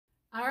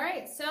All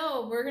right,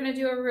 so we're gonna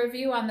do a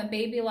review on the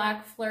Baby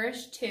Lock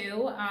Flourish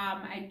 2.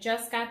 I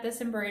just got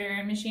this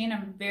embroidery machine.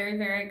 I'm very,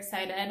 very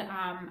excited.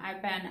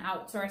 I've been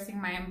outsourcing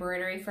my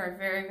embroidery for a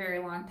very, very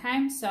long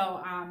time.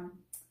 So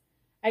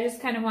I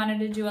just kind of wanted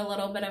to do a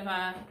little bit of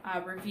a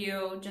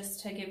review just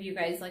to give you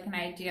guys like an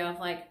idea of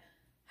like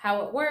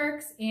how it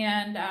works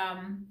and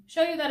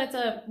show you that it's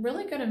a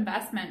really good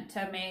investment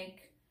to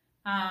make,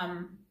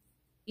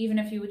 even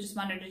if you just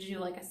wanted to do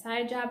like a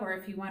side job or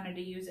if you wanted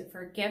to use it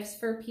for gifts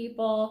for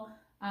people.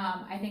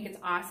 I think it's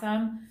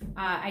awesome.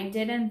 I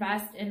did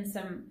invest in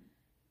some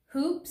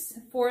hoops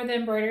for the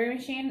embroidery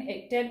machine.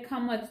 It did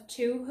come with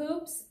 2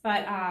 hoops,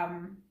 but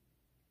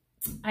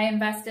I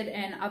invested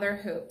in other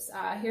hoops.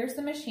 Here's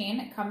the machine.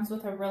 It comes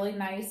with a really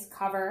nice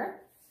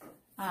cover.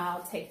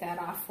 I'll take that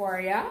off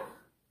for you.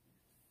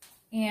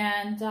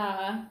 And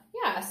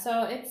yeah,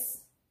 so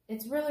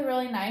it's really,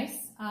 really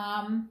nice.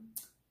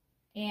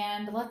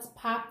 And let's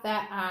pop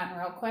that on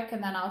real quick,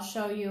 and then I'll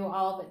show you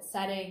all of its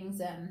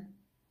settings and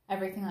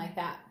everything like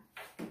that.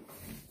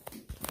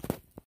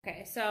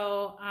 Okay,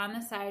 so on the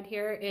side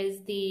here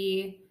is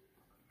the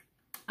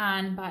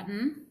on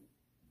button.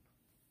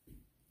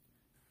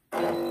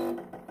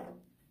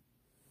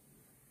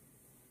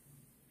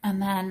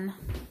 And then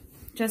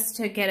just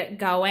to get it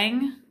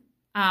going,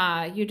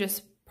 you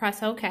just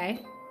press OK.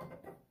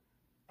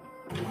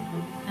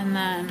 And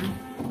then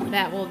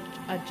that will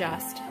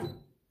adjust.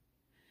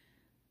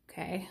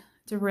 Okay,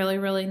 it's a really,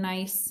 really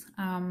nice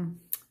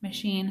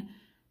machine.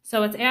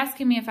 So it's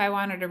asking me if I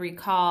wanted to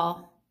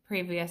recall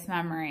previous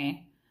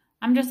memory.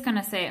 I'm just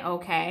gonna say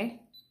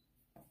okay.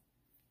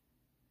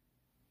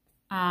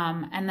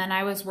 And then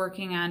I was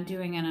working on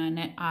doing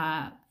an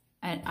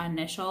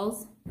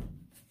initials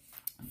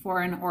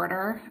for an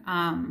order.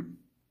 And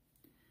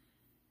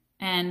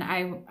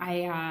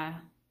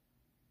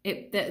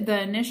the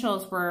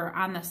initials were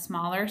on the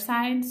smaller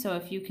side. So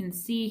if you can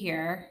see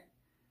here,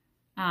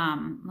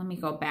 let me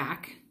go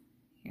back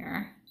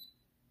here.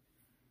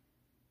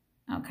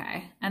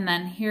 Okay, and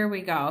then here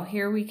we go.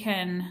 Here we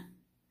can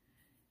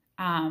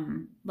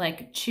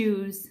like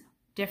choose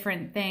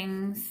different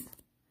things,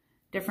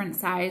 different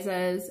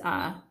sizes.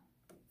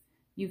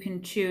 You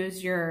can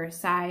choose your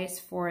size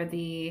for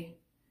the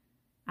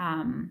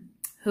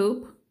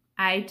hoop.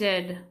 I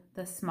did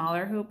the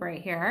smaller hoop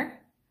right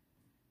here.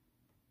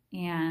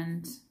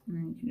 And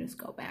you can just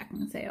go back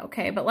and say,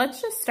 okay, but let's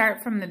just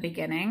start from the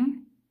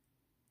beginning.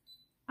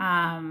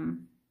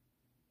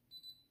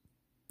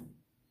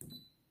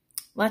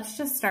 Let's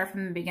just start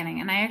from the beginning.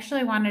 And I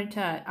actually wanted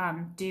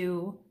to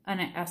do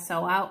a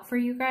sew out for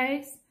you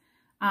guys.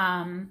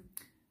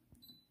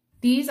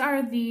 These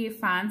are the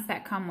fonts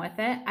that come with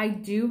it. I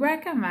do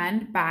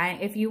recommend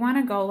if you want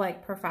to go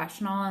like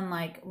professional and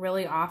like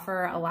really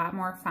offer a lot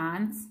more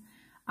fonts,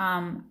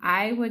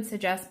 I would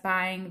suggest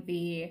buying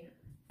the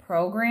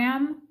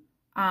program.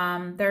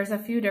 There's a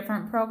few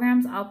different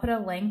programs. I'll put a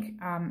link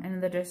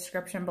in the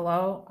description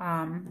below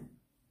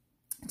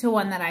to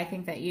one that I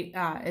think that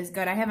is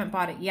good. I haven't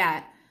bought it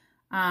yet,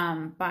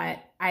 but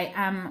I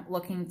am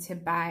looking to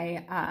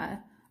buy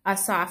a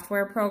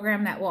software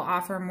program that will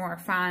offer more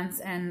fonts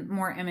and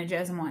more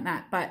images and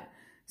whatnot. But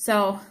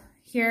so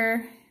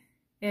here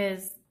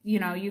is,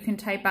 you can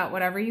type out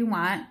whatever you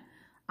want.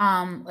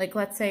 Like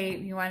let's say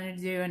you wanted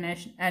to do an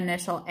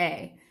initial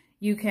A.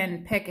 You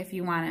can pick if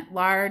you want it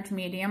large,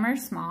 medium, or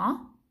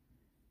small.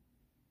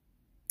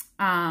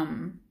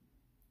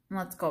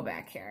 Let's go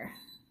back here.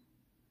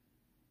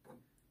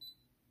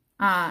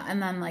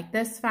 And then like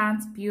this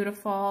font's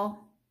beautiful,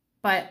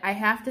 but I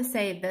have to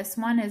say this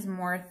one is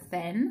more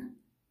thin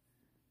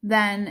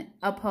than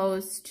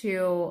opposed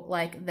to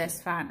like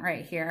this font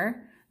right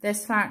here.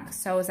 This font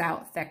sews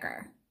out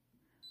thicker.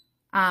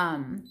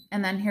 And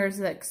then here's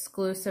the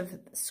exclusive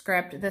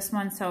script. This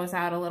one sews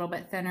out a little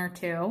bit thinner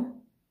too.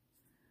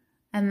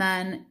 And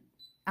then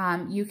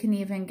you can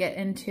even get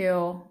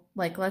into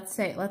like, let's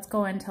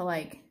go into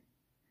like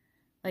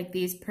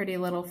these pretty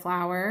little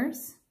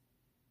flowers.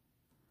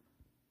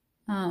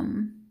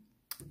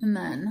 And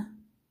then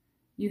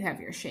you have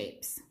your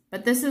shapes.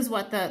 But this is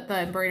what the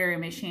embroidery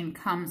machine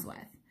comes with.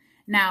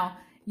 Now,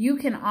 you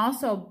can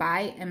also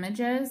buy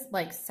images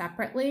like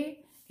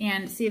separately,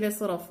 and see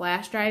this little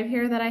flash drive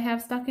here that I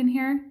have stuck in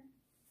here?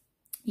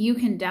 You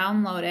can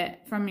download it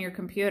from your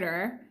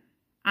computer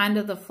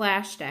onto the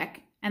flash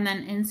stick and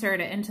then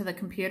insert it into the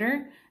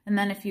computer. And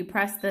then if you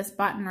press this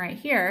button right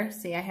here,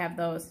 see I have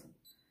those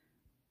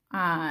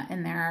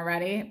in there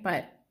already,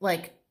 but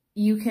like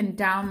you can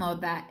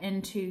download that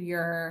into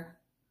your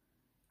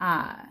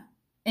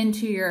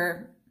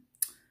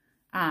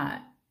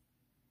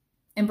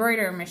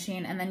embroidery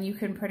machine, and then you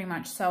can pretty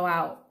much sew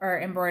out or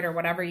embroider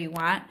whatever you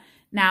want.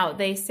 Now,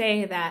 they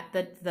say that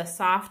the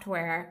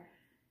software,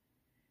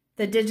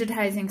 the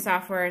digitizing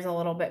software is a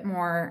little bit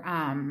more,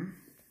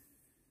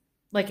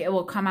 like it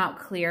will come out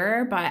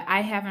clearer, but I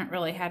haven't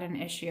really had an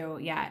issue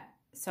yet.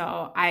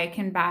 So you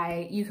can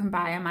buy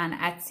them on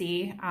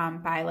Etsy,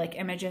 buy like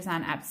images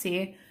on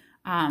Etsy.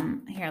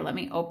 Here, let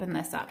me open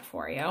this up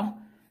for you.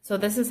 So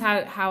this is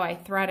how I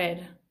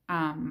threaded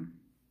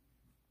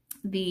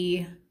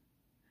the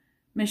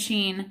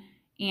machine,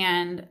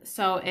 and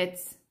so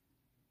it's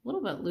a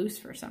little bit loose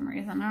for some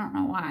reason. I don't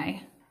know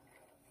why.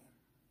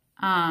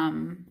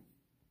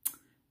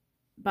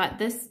 But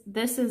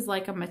this is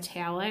like a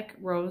metallic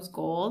rose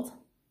gold.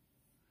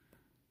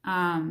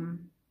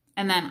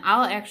 And then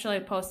I'll actually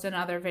post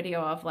another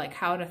video of like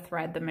how to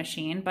thread the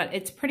machine, but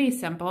it's pretty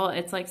simple.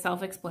 It's like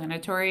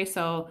self-explanatory.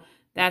 So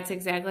that's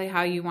exactly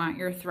how you want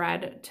your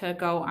thread to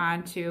go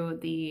onto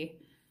the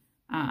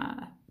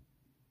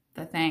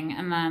thing.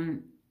 And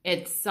then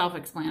it's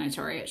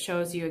self-explanatory. It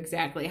shows you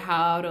exactly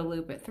how to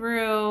loop it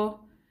through,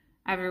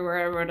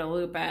 everywhere where to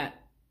loop it.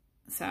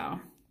 So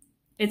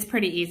it's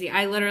pretty easy.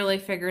 I literally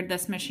figured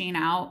this machine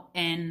out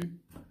in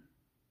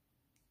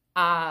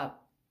an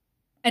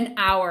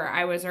hour.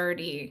 I was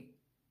already,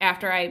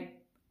 after I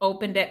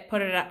opened it,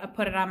 put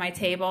it on my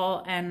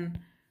table and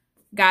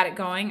got it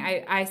going,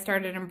 I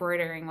started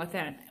embroidering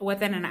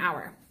within an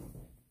hour.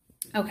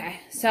 Okay,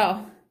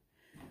 so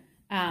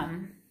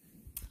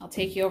I'll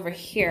take you over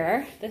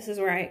here. This is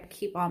where I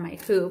keep all my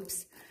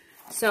hoops.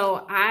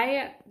 So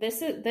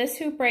this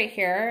hoop right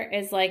here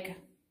is like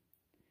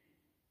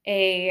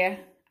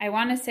I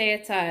want to say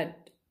it's a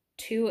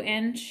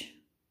 2-inch,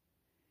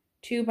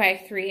 2 by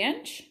 3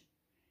 inch.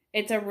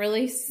 It's a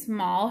really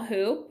small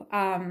hoop.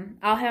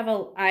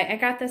 I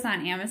got this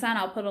on Amazon.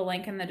 I'll put a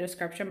link in the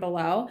description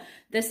below.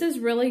 This is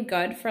really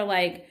good for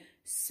like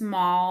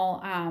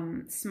small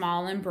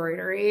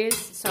embroideries.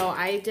 So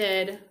I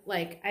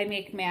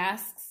make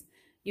masks.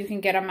 You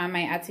can get them on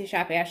my Etsy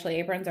shop, Ashley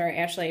Aprons, or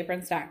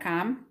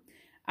ashlyeaprons.com.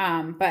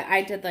 But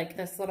I did like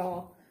this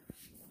little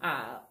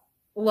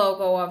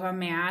logo of a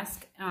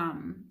mask.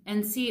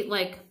 And see,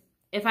 like,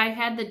 if I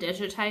had the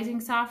digitizing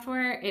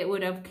software, it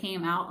would have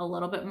came out a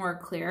little bit more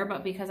clear,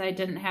 but because I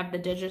didn't have the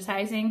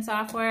digitizing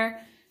software,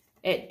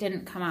 it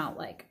didn't come out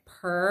like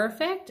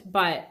perfect.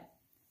 But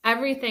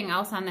everything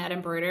else on that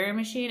embroidery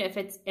machine, if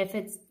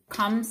it's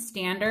comes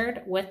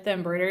standard with the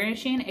embroidery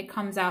machine, it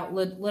comes out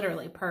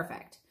literally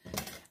perfect.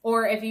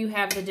 Or if you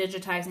have the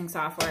digitizing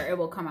software, it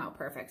will come out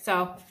perfect.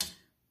 So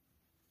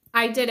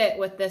I did it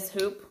with this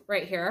hoop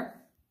right here.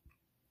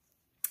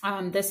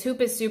 This hoop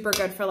is super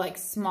good for like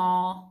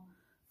small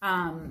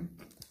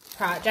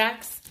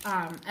projects.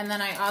 And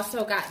then I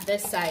also got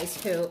this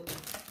size hoop,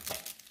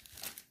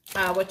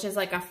 which is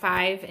like a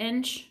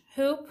 5-inch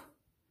hoop.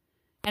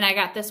 And I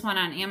got this one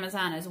on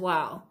Amazon as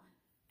well.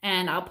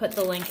 And I'll put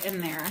the link in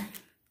there.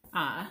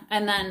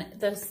 And then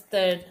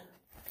the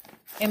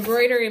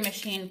embroidery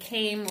machine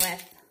came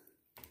with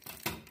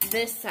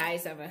this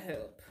size of a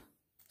hoop.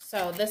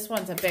 So this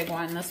one's a big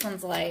one. This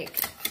one's like,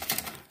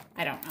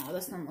 I don't know.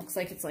 This one looks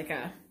like it's like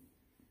an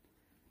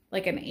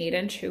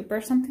 8-inch hoop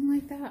or something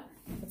like that.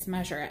 Let's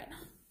measure it.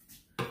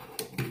 I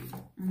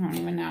don't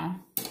even know.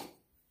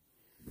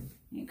 Let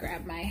me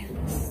grab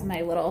this is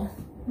my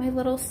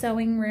little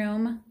sewing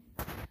room.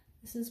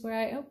 This is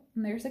where oh,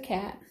 and there's a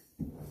cat.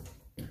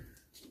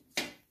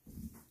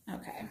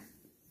 Okay.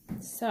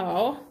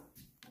 So,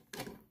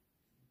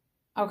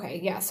 okay,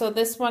 yeah, so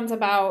this one's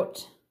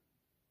about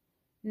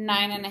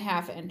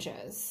 9.5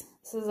 inches.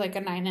 This is like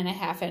a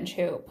 9.5-inch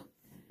hoop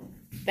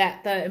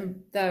that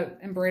the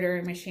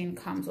embroidery machine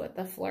comes with,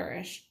 the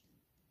Flourish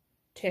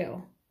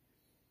too.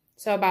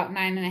 So about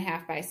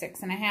 9.5 by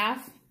 6.5,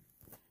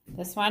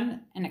 this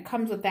one, and it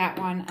comes with that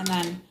one. And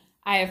then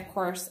I, of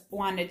course,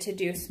 wanted to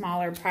do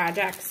smaller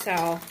projects,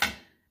 so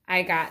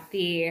I got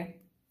the,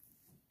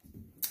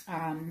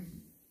 what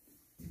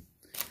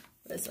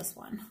is this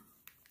one?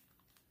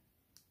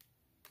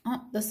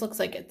 Oh, this looks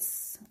like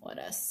it's, what,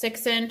 a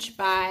 6-inch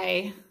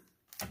by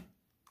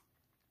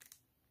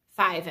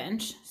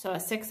 5-inch. So a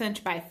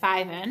 6-inch by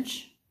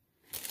 5-inch.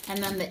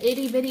 And then the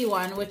itty bitty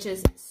one, which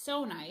is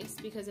so nice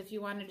because if you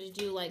wanted to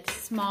do like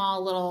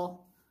small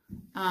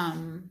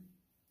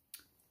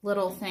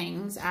little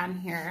things on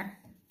here.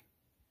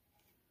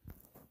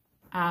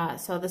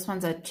 So this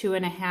one's a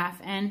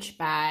 2.5-inch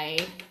by,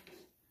 I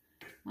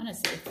want to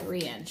say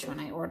 3-inch when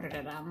I ordered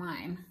it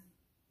online.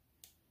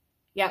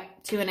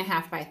 Yep,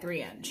 2.5 by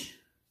 3-inch.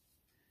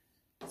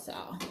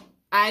 So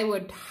I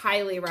would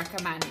highly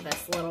recommend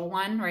this little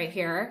one right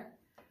here.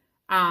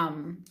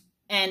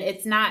 And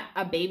it's not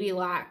a Baby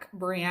Lock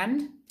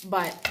brand,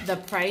 but the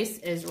price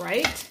is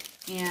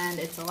right. And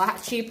it's a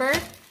lot cheaper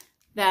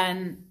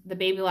than the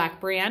Baby Lock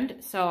brand.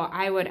 So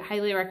I would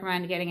highly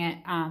recommend getting it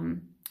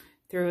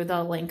through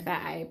the link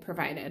that I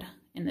provided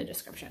in the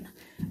description.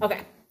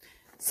 Okay,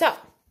 so,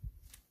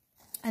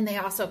 and they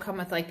also come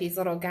with like these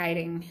little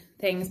guiding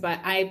things, but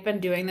I've been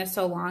doing this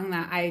so long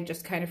that I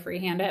just kind of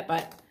freehand it,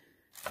 but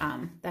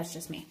that's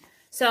just me.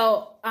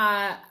 So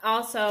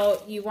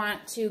also you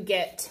want to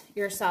get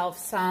yourself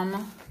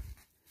some,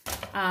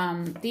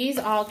 these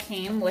all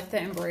came with the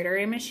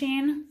embroidery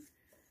machine.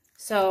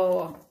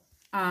 So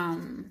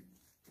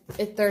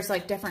there's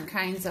like different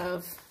kinds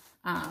of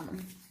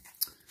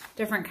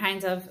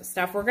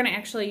stuff. We're going to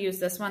actually use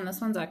this one.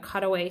 This one's a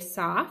Cutaway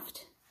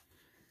Soft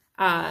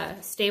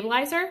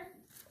stabilizer.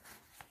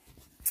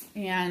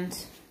 And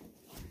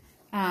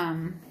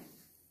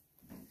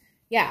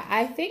yeah,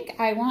 I think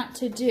I want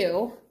to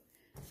do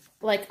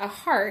like a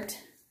heart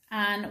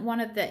on one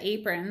of the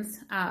aprons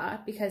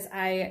because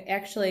I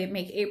actually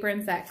make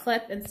aprons that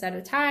clip instead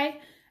of tie,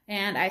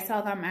 and I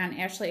sell them on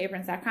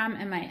ashlyaprons.com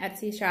and my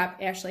Etsy shop,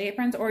 Ashley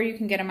Aprons, or you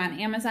can get them on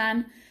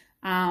Amazon.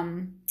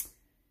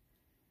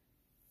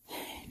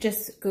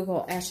 Just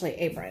Google Ashley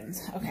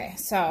Aprons. Okay,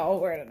 so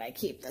where did I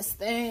keep this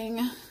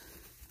thing?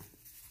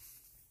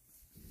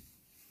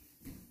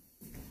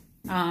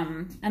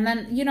 And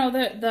then, you know,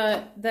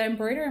 the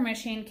embroidery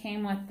machine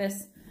came with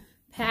this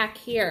pack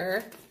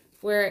here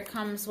where it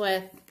comes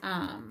with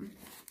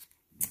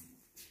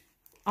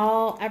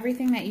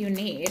everything that you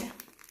need.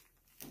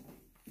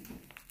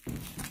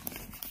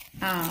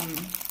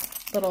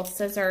 Little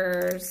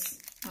scissors,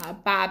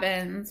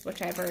 bobbins,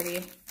 which I've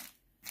already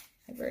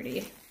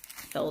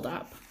filled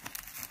up,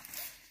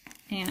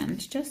 and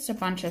just a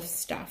bunch of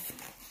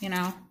stuff, you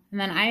know. And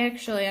then I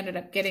actually ended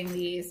up getting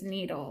these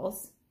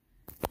needles,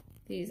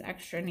 these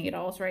extra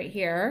needles right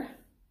here.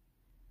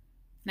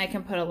 And I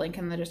can put a link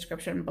in the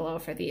description below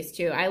for these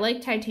too. I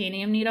like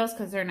titanium needles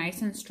because they're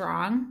nice and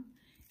strong,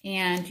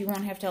 and you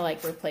won't have to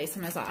like replace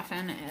them as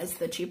often as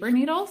the cheaper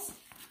needles.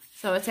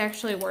 So it's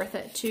actually worth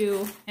it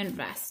to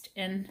invest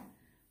in.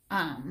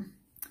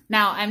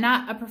 Now, I'm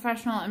not a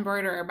professional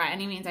embroiderer by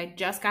any means. I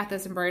just got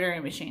this embroidery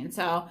machine.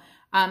 So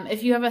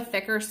if you have a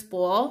thicker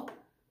spool,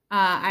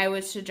 I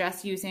would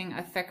suggest using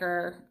a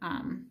thicker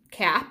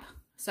cap.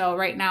 So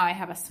right now I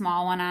have a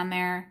small one on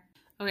there.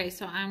 Okay,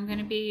 so I'm going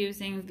to be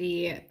using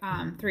the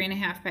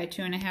 3.5 by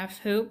 2.5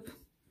 hoop.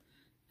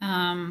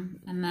 And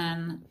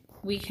then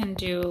we can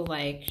do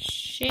like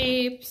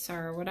shapes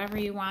or whatever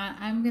you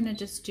want. I'm going to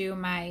just do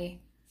my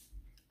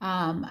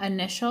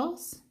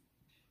initials.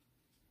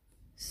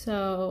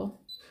 So,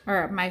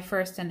 or my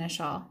first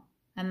initial.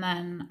 And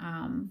then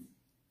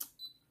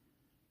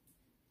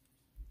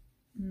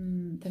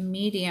the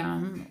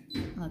medium,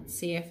 let's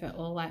see if it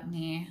will let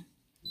me.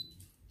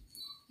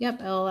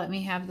 Yep, it'll let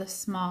me have the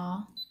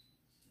small.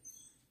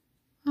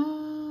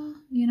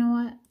 You know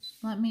what?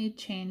 Let me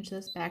change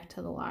this back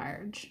to the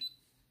large.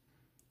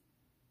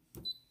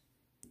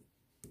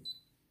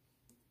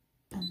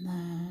 And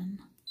then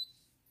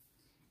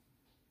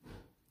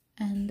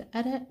end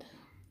edit.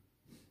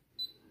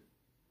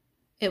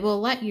 It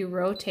will let you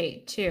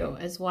rotate too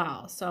as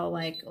well. So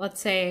like, let's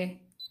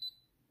say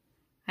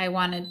I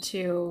wanted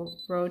to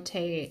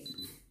rotate.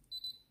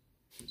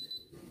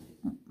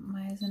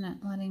 Why isn't it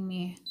letting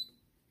me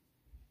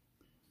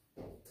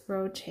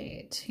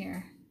rotate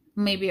here?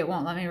 Maybe it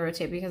won't let me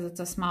rotate because it's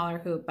a smaller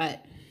hoop,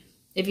 but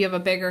if you have a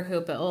bigger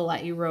hoop, it will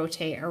let you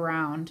rotate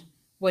around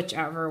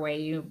whichever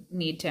way you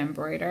need to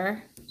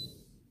embroider.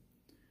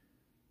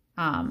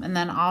 And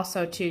then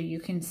also too, you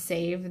can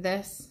save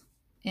this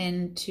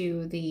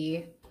into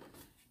the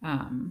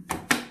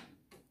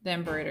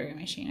embroidery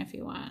machine if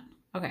you want.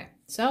 Okay,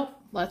 so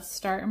let's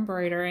start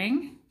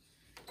embroidering.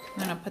 I'm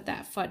gonna put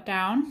that foot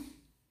down,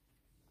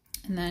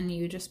 and then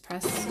you just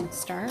press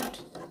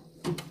start.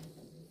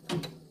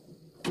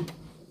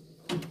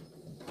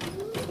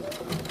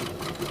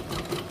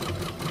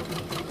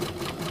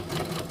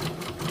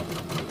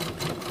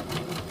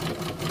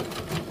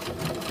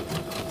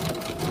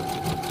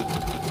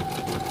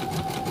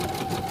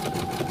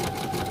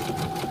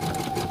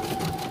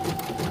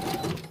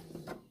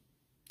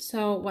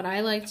 So what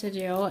I like to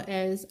do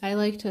is I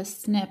like to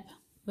snip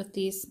with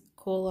these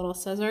cool little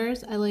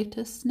scissors. I like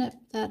to snip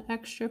that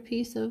extra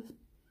piece of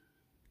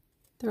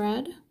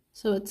thread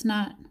so it's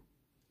not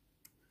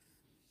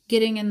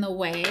getting in the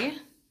way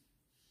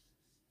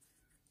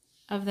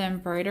of the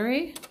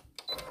embroidery.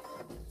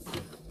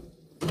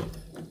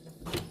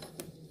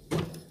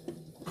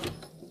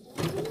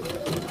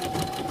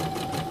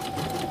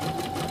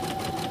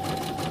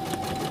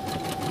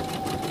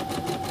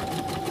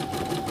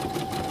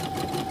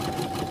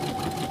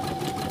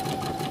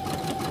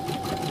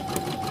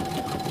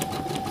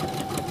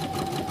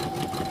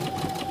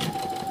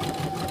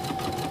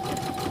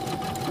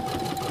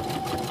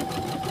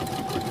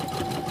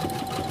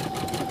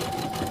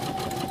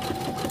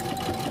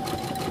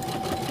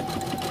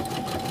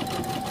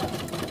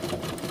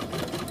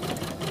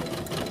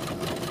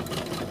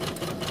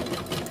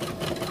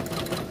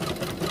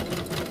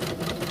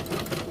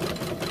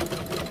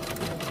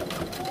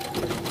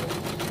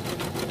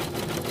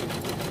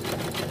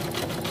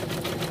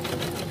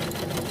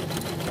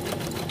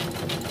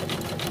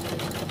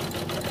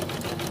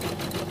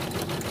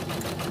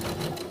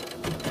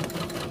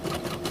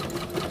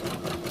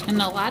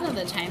 And a lot of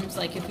the times,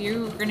 like if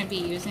you're going to be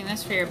using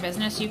this for your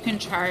business, you can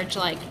charge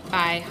like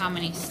by how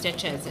many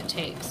stitches it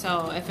takes.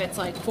 So if it's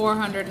like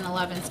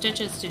 411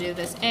 stitches to do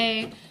this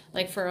A,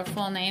 like for a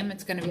full name,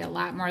 it's going to be a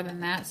lot more than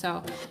that.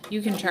 So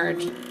you can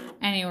charge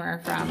anywhere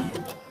from,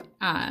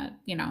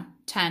 you know,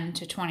 $10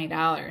 to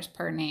 $20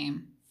 per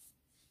name.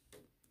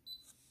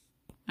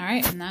 All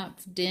right, and now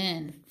it's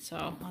done.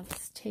 So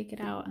let's take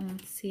it out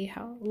and see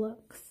how it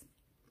looks.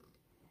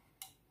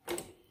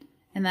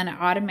 And then it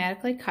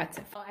automatically cuts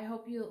it. I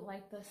hope you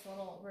like this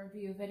little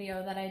review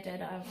video that I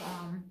did of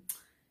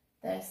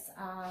this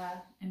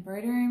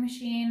embroidery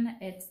machine.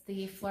 It's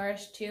the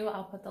Flourish 2.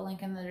 I'll put the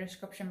link in the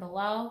description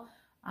below.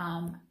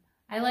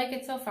 I like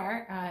it so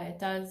far. It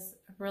does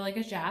a really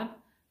good job.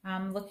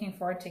 I'm looking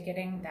forward to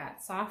getting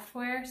that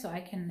software so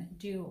I can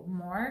do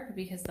more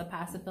because the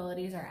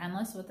possibilities are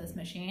endless with this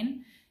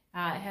machine.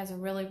 It has a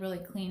really, really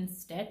clean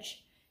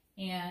stitch,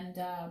 and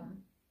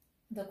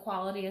the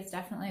quality is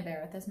definitely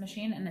there with this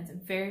machine, and it's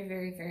very,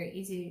 very, very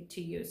easy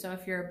to use. So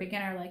if you're a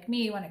beginner like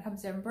me when it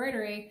comes to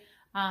embroidery,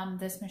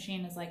 this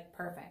machine is like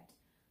perfect.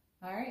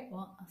 All right,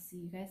 well, I'll see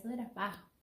you guys later. Bye.